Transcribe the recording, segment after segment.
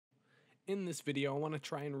In this video, I want to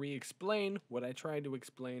try and re-explain what I tried to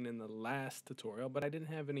explain in the last tutorial, but I didn't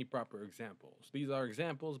have any proper examples. These are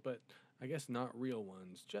examples, but I guess not real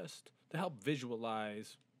ones, just to help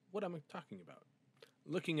visualize what I'm talking about.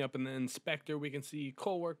 Looking up in the inspector, we can see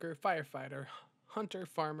coworker, firefighter, hunter,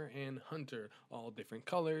 farmer, and hunter, all different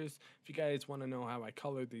colors. If you guys want to know how I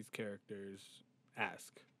colored these characters,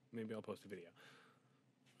 ask. Maybe I'll post a video.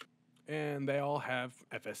 And they all have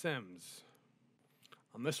FSMs.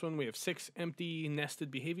 On this one, we have 6 empty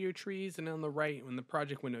nested behavior trees, and on the right, in the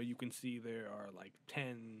project window, you can see there are like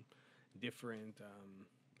 10 different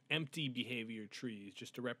empty behavior trees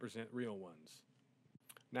just to represent real ones.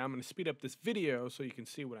 Now I'm going to speed up this video so you can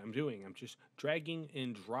see what I'm doing. I'm just dragging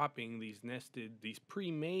and dropping these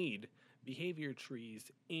pre-made behavior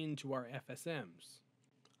trees into our FSMs.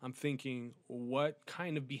 I'm thinking, what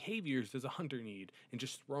kind of behaviors does a hunter need? And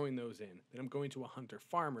just throwing those in. Then I'm going to a hunter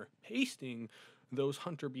farmer, pasting those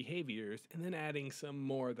hunter behaviors, and then adding some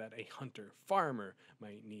more that a hunter farmer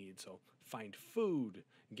might need. So find food,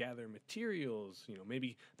 gather materials.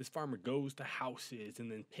 Maybe this farmer goes to houses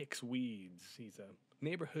and then picks weeds. He's a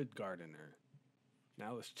neighborhood gardener.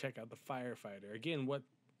 Now let's check out the firefighter. Again, what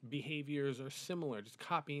behaviors are similar? Just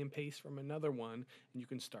copy and paste from another one, and you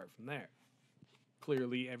can start from there.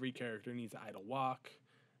 Clearly, every character needs to idle walk.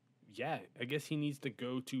 Yeah, I guess he needs to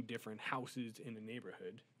go to different houses in a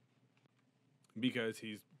neighborhood because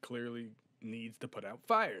he clearly needs to put out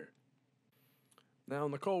fire. Now,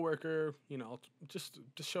 in the coworker, just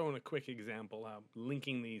showing a quick example how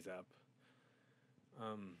linking these up.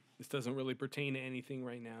 This doesn't really pertain to anything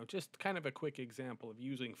right now. Just kind of a quick example of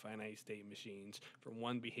using finite state machines from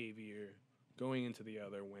one behavior going into the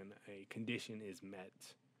other when a condition is met.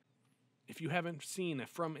 If you haven't seen a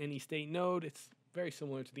from any state node, it's very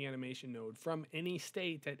similar to the animation node. From any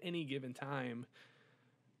state at any given time,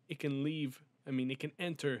 it can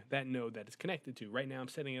enter that node that it's connected to. Right now I'm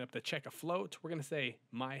setting it up to check a float. We're going to say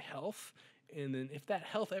my health, and then if that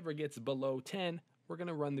health ever gets below 10, we're going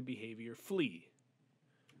to run the behavior flee.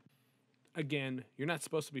 Again, you're not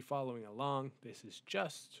supposed to be following along. This is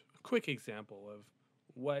just a quick example of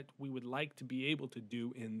what we would like to be able to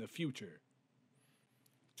do in the future.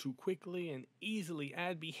 To quickly and easily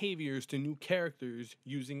add behaviors to new characters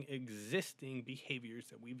using existing behaviors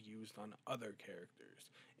that we've used on other characters,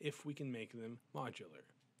 if we can make them modular.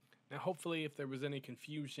 Now, hopefully, if there was any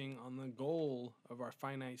confusion on the goal of our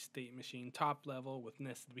finite state machine top level with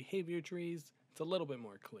nested behavior trees, it's a little bit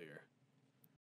more clear.